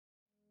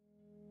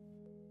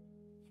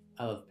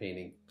I love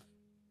painting,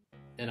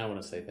 and I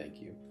want to say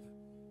thank you.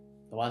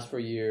 The last 4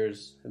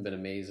 years have been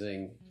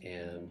amazing,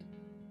 and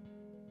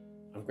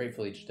I'm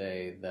grateful each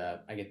day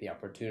that I get the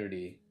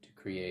opportunity to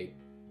create.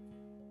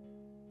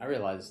 I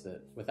realize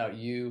that without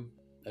you,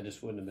 that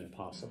just wouldn't have been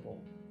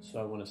possible, so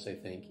I want to say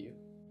thank you.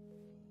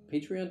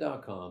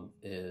 Patreon.com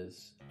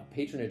is a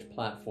patronage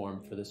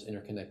platform for this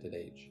interconnected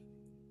age.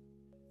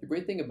 The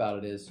great thing about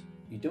it is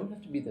you don't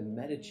have to be the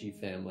Medici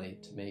family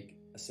to make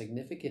a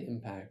significant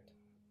impact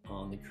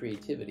on the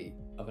creativity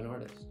of an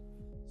artist.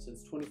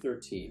 Since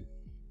 2013,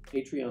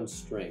 Patreon's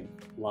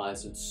strength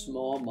lies in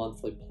small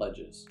monthly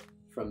pledges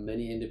from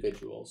many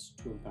individuals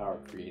to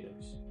empower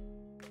creatives.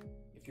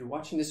 If you're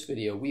watching this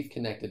video, we've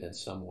connected in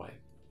some way.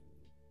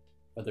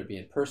 Whether it be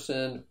in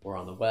person or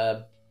on the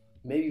web,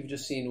 maybe you've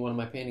just seen one of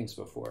my paintings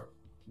before.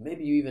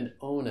 Maybe you even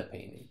own a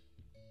painting.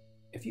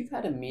 If you've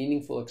had a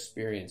meaningful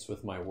experience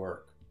with my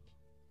work,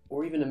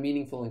 or even a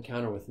meaningful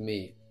encounter with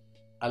me,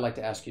 I'd like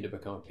to ask you to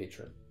become a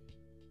patron.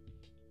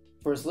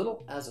 For as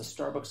little as a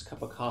Starbucks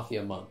cup of coffee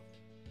a month,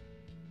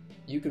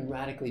 you can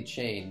radically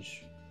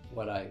change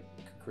what I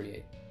could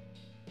create.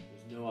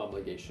 There's no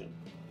obligation.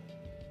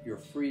 You're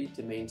free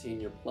to maintain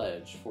your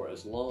pledge for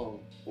as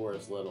long or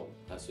as little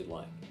as you'd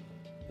like.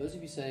 Those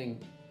of you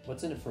saying,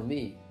 what's in it for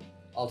me?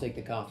 I'll take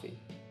the coffee.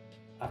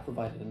 I've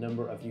provided a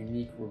number of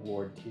unique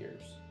reward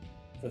tiers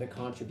for the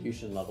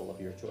contribution level of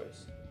your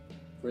choice.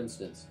 For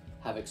instance,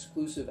 have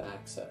exclusive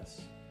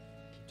access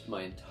to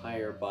my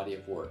entire body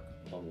of work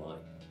online.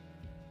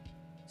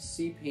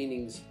 See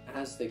paintings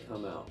as they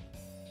come out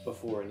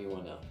before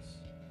anyone else.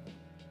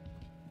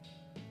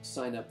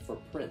 Sign up for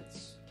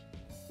prints.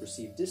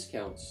 Receive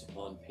discounts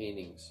on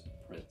paintings and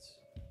prints.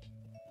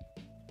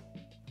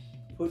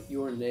 Put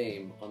your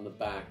name on the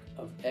back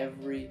of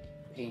every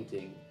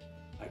painting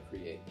I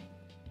create.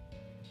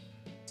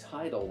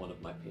 Title one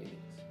of my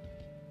paintings.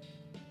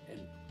 And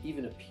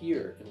even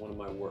appear in one of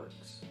my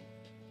works.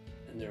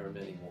 And there are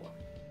many more.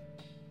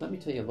 Let me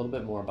tell you a little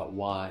bit more about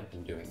why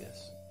I'm doing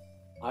this.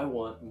 I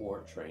want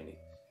more trainings.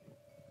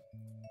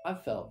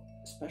 I've felt,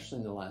 especially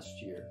in the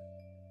last year,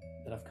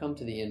 that I've come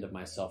to the end of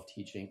my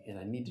self-teaching and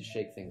I need to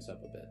shake things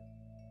up a bit.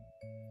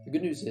 The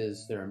good news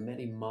is there are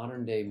many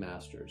modern-day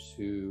masters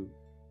who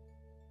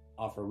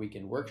offer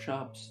weekend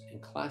workshops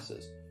and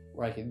classes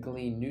where I can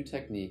glean new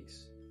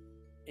techniques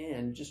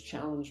and just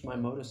challenge my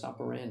modus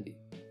operandi.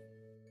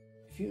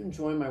 If you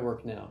enjoy my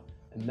work now,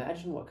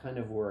 imagine what kind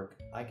of work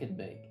I could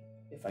make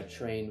if I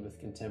trained with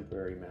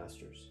contemporary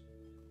masters.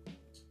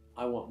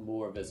 I want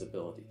more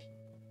visibility.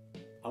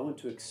 I want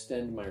to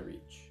extend my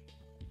reach.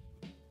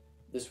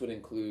 This would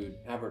include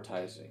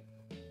advertising,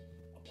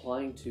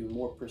 applying to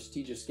more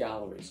prestigious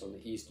galleries on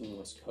the East and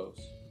West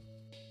Coast,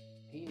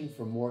 painting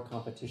for more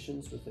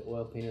competitions with the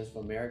Oil Painters of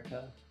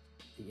America,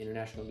 the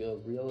International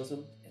Guild of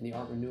Realism, and the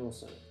Art Renewal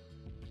Center.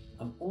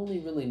 I'm only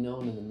really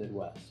known in the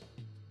Midwest.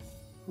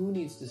 Who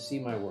needs to see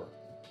my work?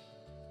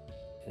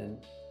 And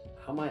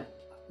how might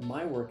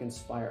my work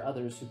inspire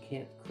others who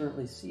can't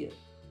currently see it?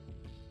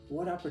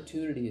 What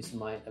opportunities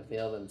might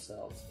avail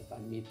themselves if I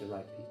meet the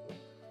right people?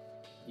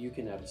 You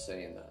can have a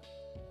say in that.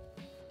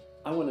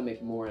 I want to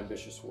make more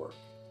ambitious work.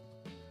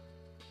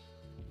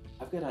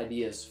 I've got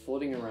ideas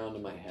floating around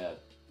in my head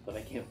that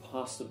I can't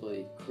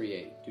possibly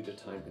create due to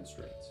time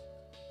constraints.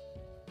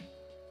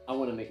 I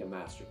want to make a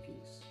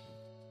masterpiece.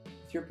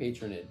 With your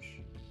patronage,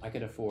 I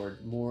could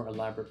afford more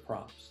elaborate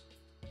props,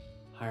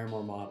 hire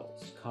more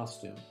models,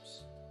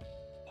 costumes,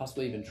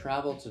 possibly even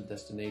travel to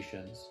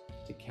destinations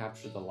to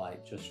capture the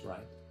light just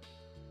right.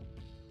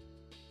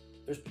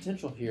 There's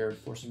potential here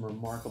for some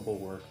remarkable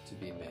work to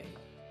be made.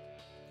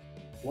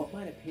 What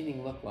might a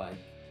painting look like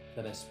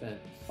that I spent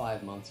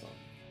 5 months on?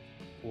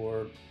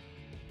 Or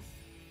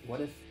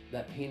what if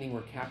that painting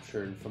were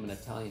captured from an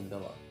Italian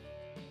villa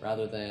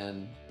rather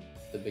than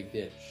the big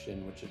ditch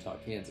in Wichita,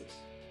 Kansas?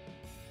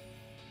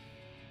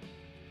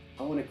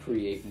 I want to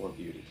create more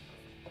beauty.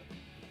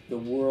 The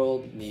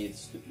world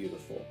needs the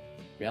beautiful.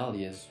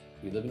 Reality is,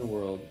 we live in a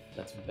world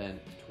that's bent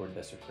toward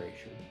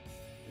desecration,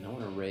 and I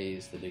want to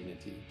raise the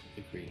dignity of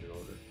the created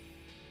order.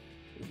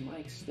 With my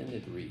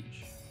extended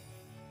reach,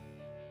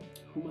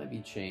 who might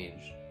be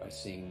changed by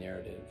seeing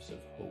narratives of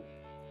hope,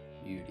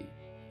 beauty,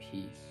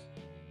 peace,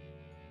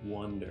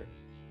 wonder,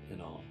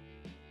 and awe?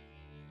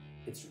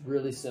 It's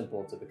really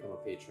simple to become a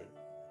patron.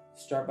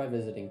 Start by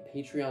visiting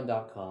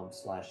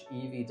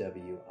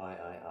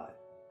patreon.com/EVWIII.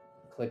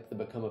 Click the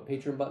Become a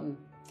Patron button,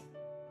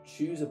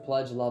 choose a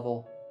pledge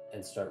level,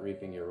 and start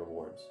reaping your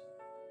rewards.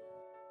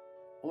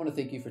 I want to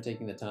thank you for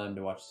taking the time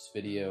to watch this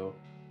video,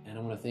 and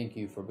I want to thank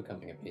you for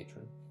becoming a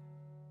patron.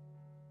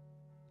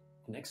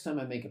 The next time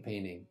I make a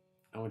painting,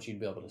 I want you to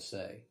be able to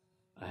say,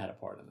 I had a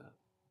part in that.